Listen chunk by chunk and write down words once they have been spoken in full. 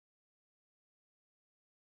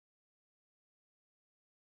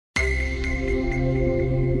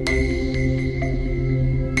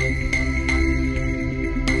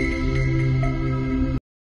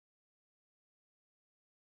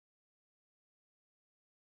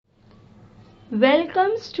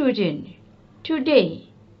Welcome student. Today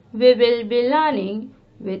we will be learning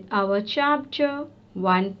with our chapter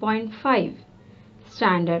 1.5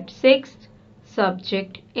 Standard 6th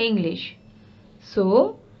Subject English.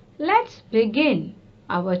 So let's begin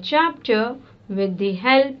our chapter with the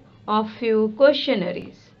help of few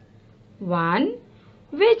questionnaires. 1.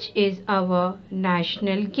 Which is our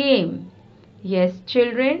national game? Yes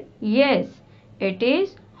children, yes, it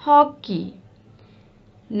is hockey.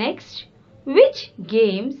 Next, which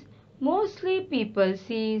games mostly people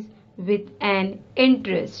sees with an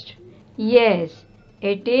interest? Yes,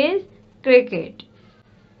 it is cricket.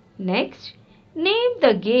 Next, name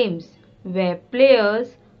the games where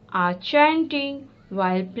players are chanting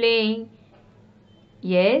while playing.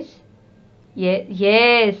 Yes,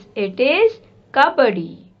 it is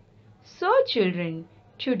Kabaddi. So children,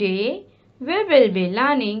 today we will be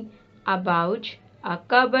learning about a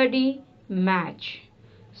Kabaddi match.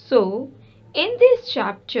 So, in this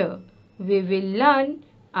chapter, we will learn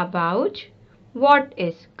about what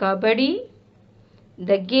is Kabaddi,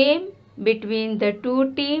 the game between the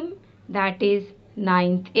two teams, that is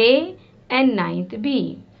 9th A and 9th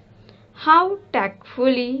B, how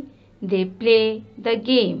tactfully they play the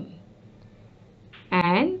game,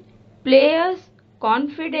 and players'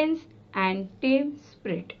 confidence and team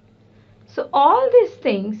spirit. So all these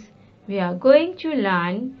things we are going to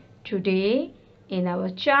learn today in our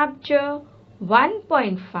chapter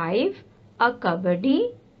 1.5 A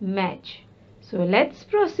Kabaddi Match. So let's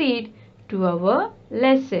proceed to our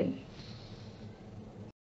lesson.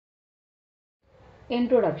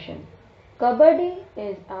 Introduction. Kabaddi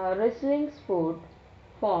is a wrestling sport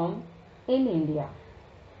formed in India.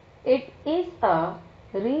 It is a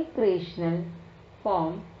recreational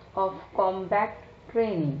form of combat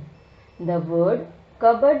training. The word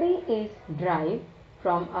Kabaddi is derived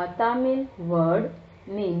from a Tamil word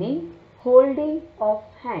meaning holding of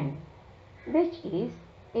hand, which is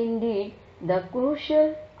indeed the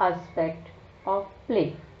crucial aspect of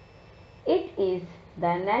play. It is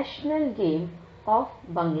the national game of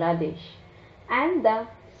Bangladesh and the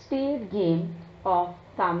state game of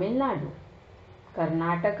Tamil Nadu,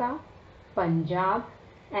 Karnataka, Punjab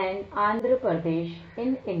and Andhra Pradesh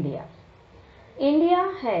in India.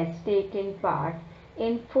 India has taken part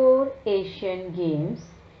in 4 Asian Games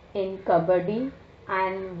in Kabaddi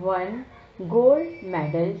and won gold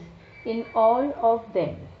medals in all of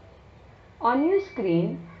them. On your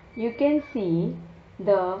screen, you can see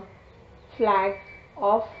the flag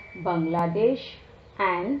of Bangladesh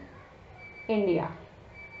and India,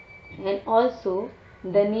 and also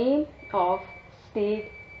the name of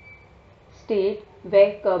state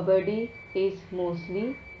where Kabaddi is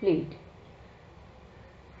mostly played.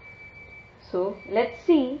 So let's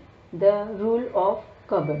see the rule of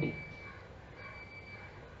Kabaddi.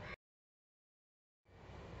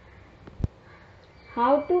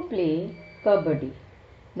 How to play Kabaddi?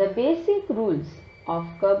 The basic rules of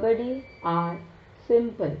Kabaddi are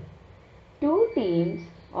simple. 2 teams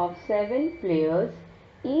of 7 players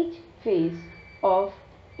each face off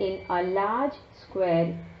in a large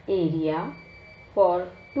square area for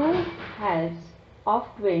 2 halves of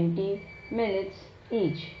 20 minutes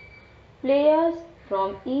each. Players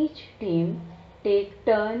from each team take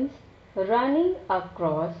turns running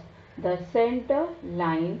across the center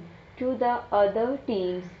line to the other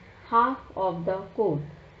team's half of the court,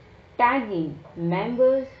 tagging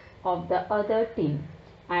members of the other team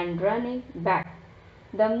and running back.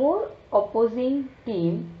 The more opposing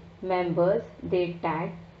team members they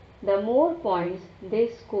tag, the more points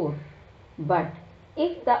they score. But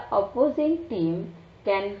if the opposing team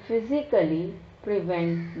can physically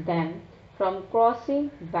prevent them from crossing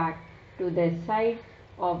back to their side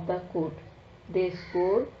of the court, they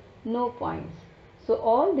score no points. So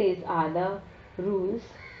all these are the rules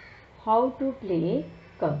how to play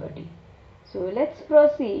Kabaddi. So let's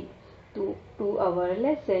proceed to our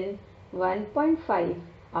lesson 1.5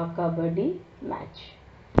 A Kabaddi Match.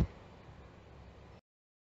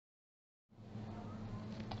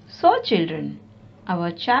 So children,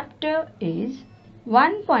 our chapter is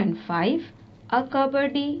 1.5 A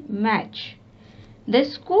Kabaddi Match. The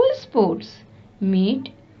school sports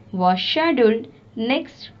meet was scheduled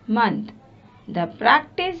next month. The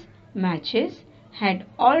practice matches had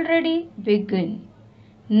already begun.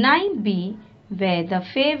 9B were the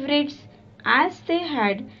favorites as they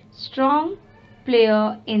had strong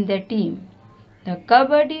player in the team. The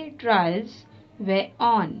Kabaddi trials were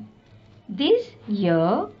on. This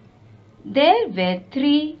year there were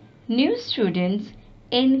 3 new students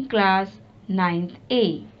in class 9th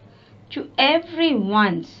A. To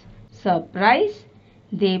everyone's surprise,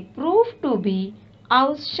 they proved to be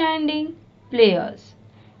outstanding players.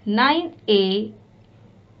 9A,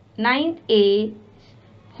 9A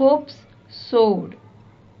hopes soared.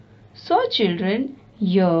 So children,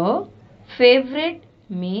 your favorite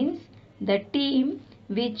means the team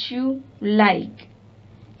which you like.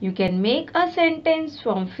 You can make a sentence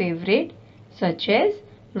from favorite such as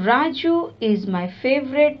Raju is my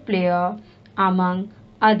favorite player among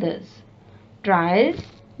others. Trials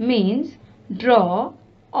means draw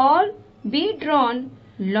or be drawn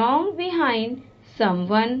long behind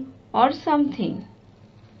someone or something.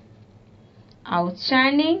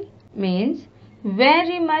 Outstanding means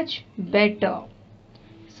very much better.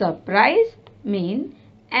 Surprise means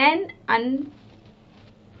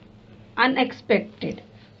unexpected.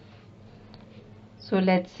 So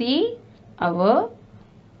let's see our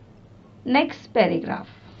next paragraph.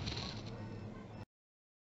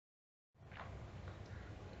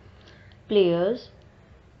 Players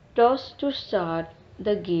toss to start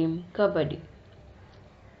the game Kabaddi.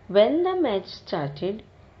 When the match started,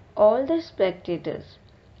 all the spectators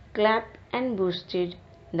clapped and boosted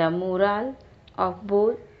the morale of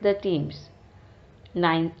both the teams.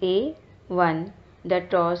 9A won the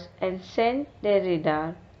toss and sent their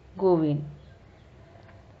leader Govind.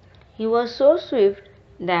 He was so swift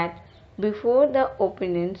that before the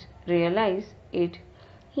opponents realized it,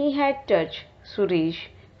 he had touched Suresh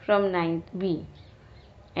from 9th B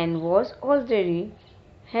and was already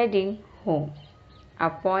heading home. A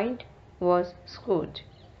point was scored.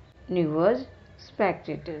 Newer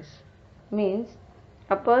spectators means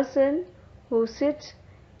a person who sits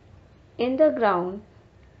in the ground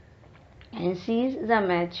and sees the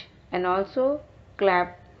match and also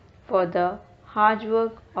clap for the hard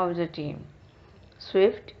work of the team.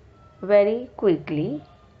 Swift, very quickly.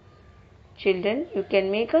 Children, you can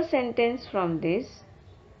make a sentence from this.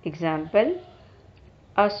 Example,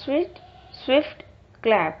 a swift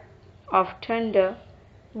clap of thunder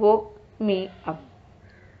woke me up.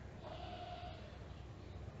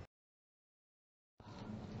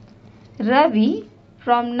 Ravi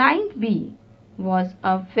from 9th B was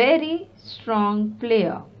a very strong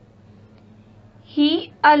player.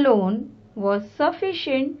 He alone was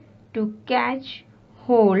sufficient to catch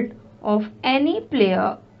hold of any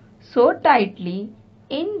player so tightly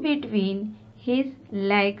in between his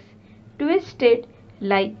legs twisted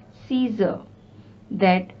like scissors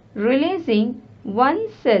that releasing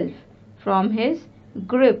oneself from his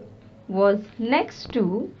grip was next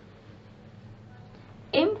to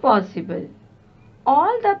impossible.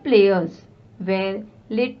 All the players were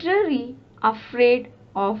literally afraid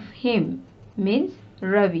of him, means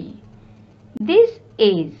Ravi. This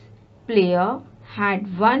ace player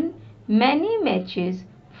had won many matches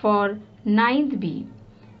for 9th B.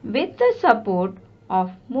 With the support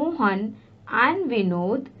of Mohan and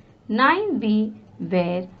Vinod, 9th B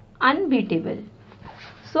were unbeatable.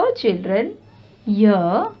 So children,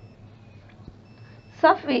 here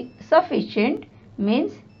sufficient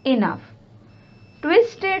means enough.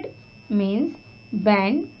 Twisted means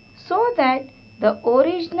bend so that the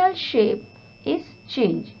original shape is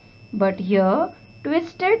changed. But here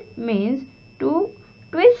twisted means to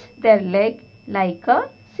twist their leg like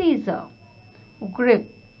a scissor. Grip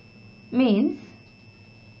means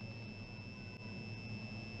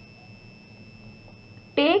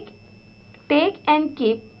take and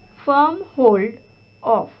keep firm hold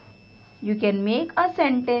of. You can make a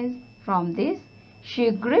sentence from this.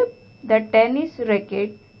 She gripped the tennis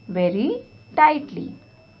racket very tightly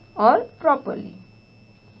or properly.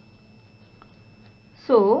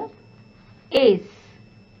 So, ace.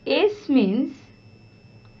 Ace means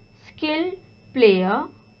skilled player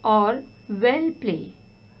or well play.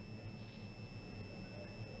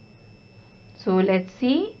 So, let's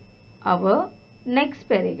see our next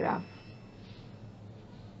paragraph.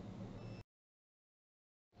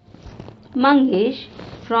 Mangesh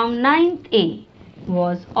from 9th A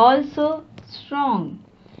was also strong.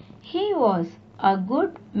 He was a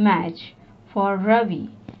good match for Ravi.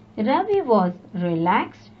 Ravi was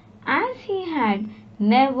relaxed as he had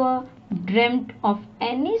never dreamt of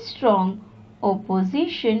any strong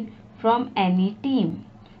opposition from any team.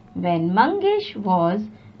 When Mangesh was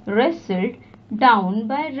wrestled down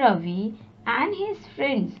by Ravi and his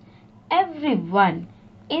friends, everyone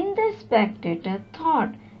in the spectator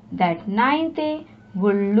thought that 9th A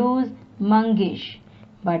would lose Mangesh.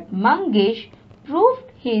 But Mangesh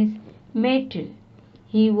proved his mettle.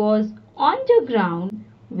 He was on the ground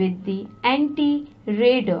with the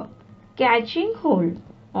anti-raider catching hold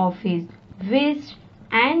of his waist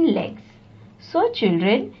and legs. So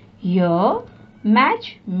children, here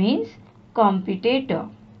match means competitor.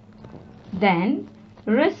 Then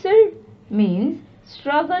wrestled means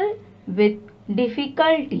struggle with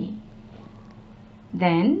difficulty.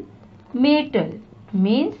 Then metal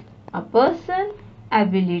means a person's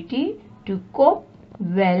ability to cope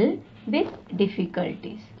well with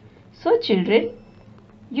difficulties. So children,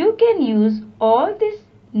 you can use all these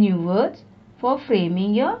new words for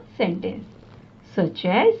framing your sentence, such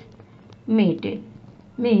as metal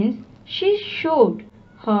means she showed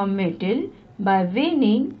her mettle by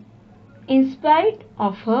winning in spite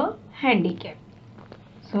of her handicap.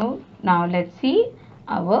 So now let's see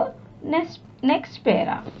our next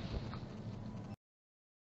para.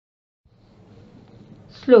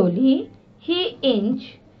 Slowly he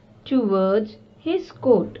inched towards his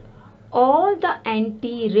coat. All the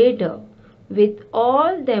anti-raider with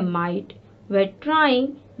all their might were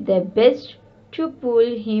trying their best to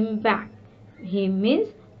pull him back. He means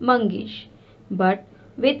Mangesh, but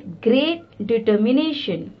with great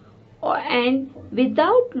determination and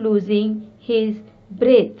without losing his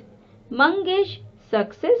breath. Mangesh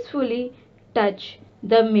successfully touched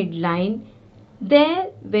the midline. There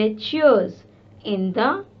were cheers in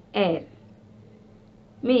the air.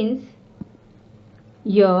 Means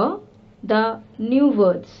here the new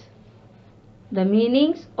words. The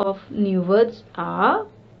meanings of new words are: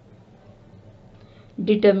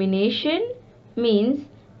 determination means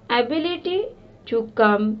ability to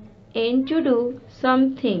come in to do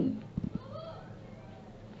something.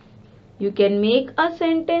 You can make a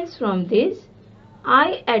sentence from this.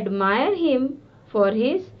 I admire him for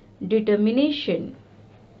his determination.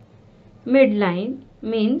 Midline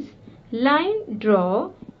means line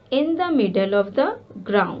draw in the middle of the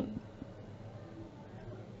ground.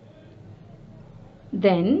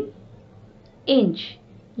 Then inch.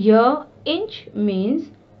 Here inch means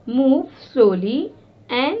move slowly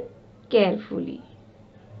and carefully.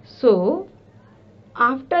 So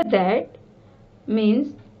after that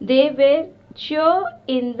means they were cheer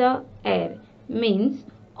in the air means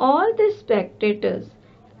all the spectators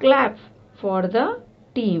clap for the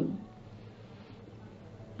team.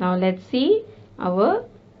 Now let's see our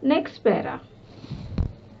next para.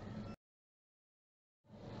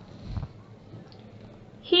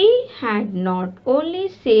 He had not only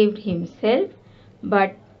saved himself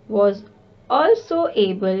but was also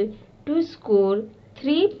able to score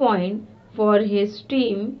 3 points for his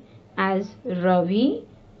team as Ravi,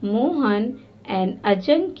 Mohan and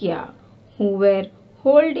Ajankya, who were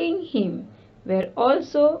holding him, were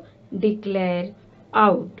also declared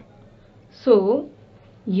out. So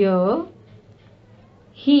here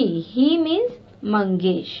he means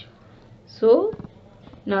Mangesh. So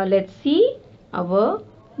now let's see our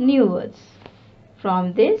new words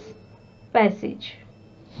from this passage.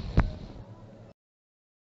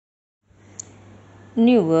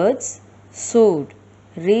 New words: soared,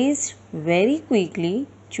 raised very quickly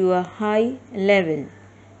to a high level,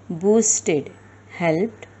 boosted,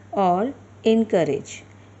 helped or encouraged.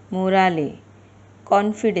 Morale,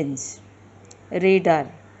 confidence. Radar,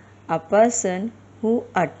 a person who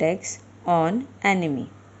attacks on enemy.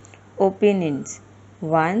 Opponents,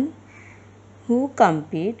 one who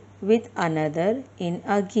compete with another in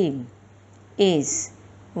a game. Ace,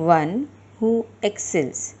 one who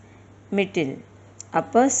excels. Middle, a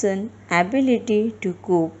person's ability to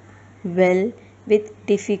cope well with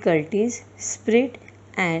difficulties, spirit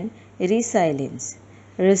and resilience.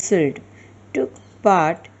 Result, took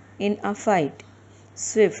part in a fight.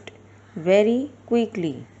 Swift, very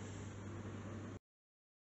quickly.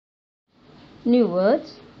 New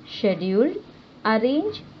words: scheduled,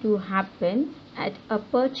 arranged to happen at a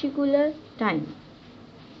particular time.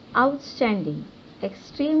 Outstanding,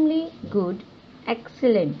 extremely good,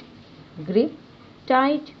 excellent. Grip,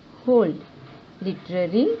 tight hold.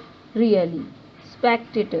 Literary, really.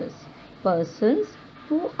 Spectators, persons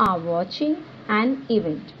who are watching an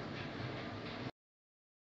event.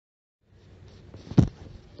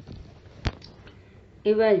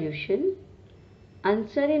 Evaluation.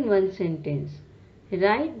 Answer in one sentence.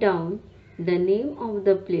 Write down the name of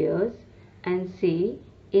the players and say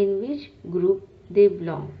in which group they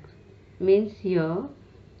belong. Means here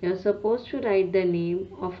you are supposed to write the name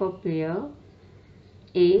of a player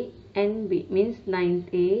A and B, means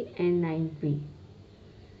 9th A and 9th B.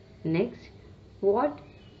 Next, what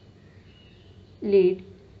led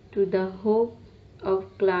to the hope of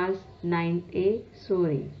class 9th A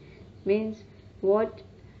soaring? Means what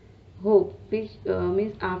hope, which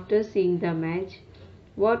means after seeing the match,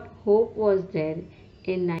 what hope was there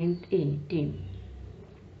in 9th A team?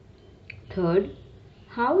 Third,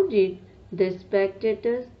 how did the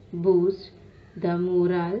spectators boost the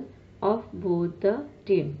morale of both the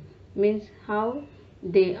team? Means how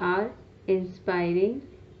they are inspiring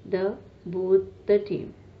the both the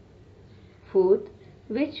team. Fourth,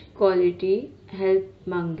 which quality helped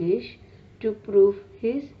Mangesh to prove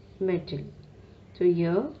his mettle? So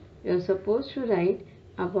here you are supposed to write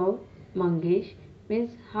about Mangesh,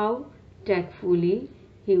 means how tactfully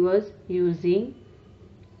he was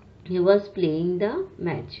playing the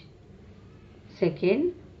match.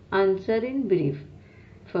 Second, answer in brief.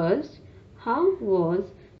 First, how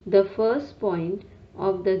was the first point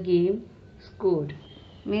of the game scored?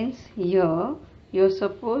 Means here you are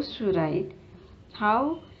supposed to write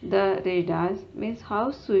how the radars, means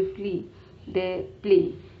how swiftly they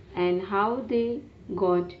play and how they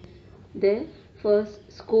got their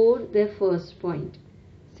scored their first point.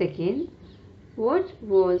 Second, what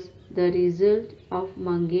was the result of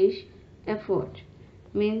Mangesh effort?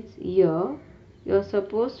 Means here you are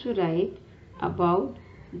supposed to write about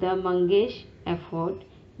the Mangesh effort,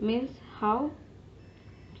 means how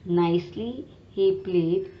nicely he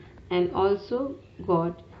played and also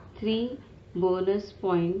got 3 bonus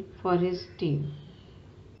points for his team.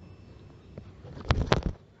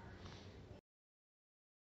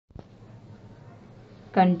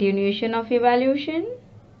 Continuation of evaluation.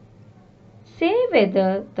 Say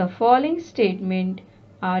whether the following statements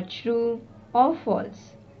are true or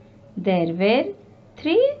false. There were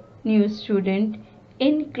 3 new students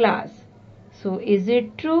in class. So is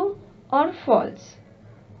it true or false?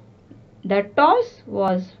 The toss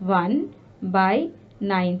was won by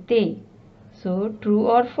 9th A. So true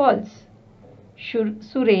or false?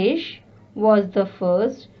 Suresh was the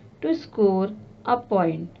first to score a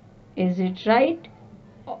point. Is it right?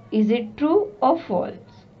 Is it true or false?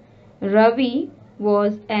 Ravi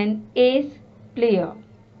was an ace player.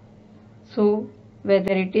 So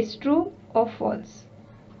whether it is true or false.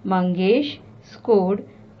 Mangesh scored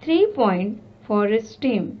 3 points for his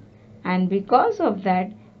team and because of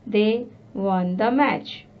that they won the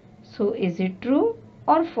match. So is it true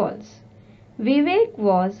or false? Vivek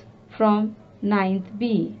was from 9th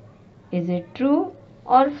B. Is it true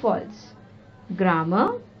or false?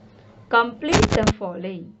 Grammar. Complete the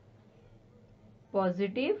following: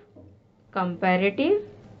 positive, comparative,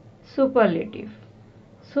 superlative.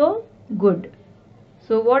 So good.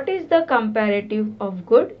 So what is the comparative of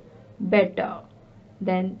good? Better.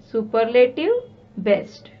 Then superlative,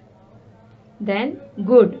 best. Then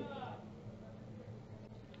good.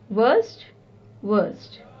 Worst,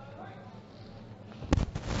 worst.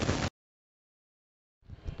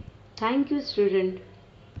 Thank you, student.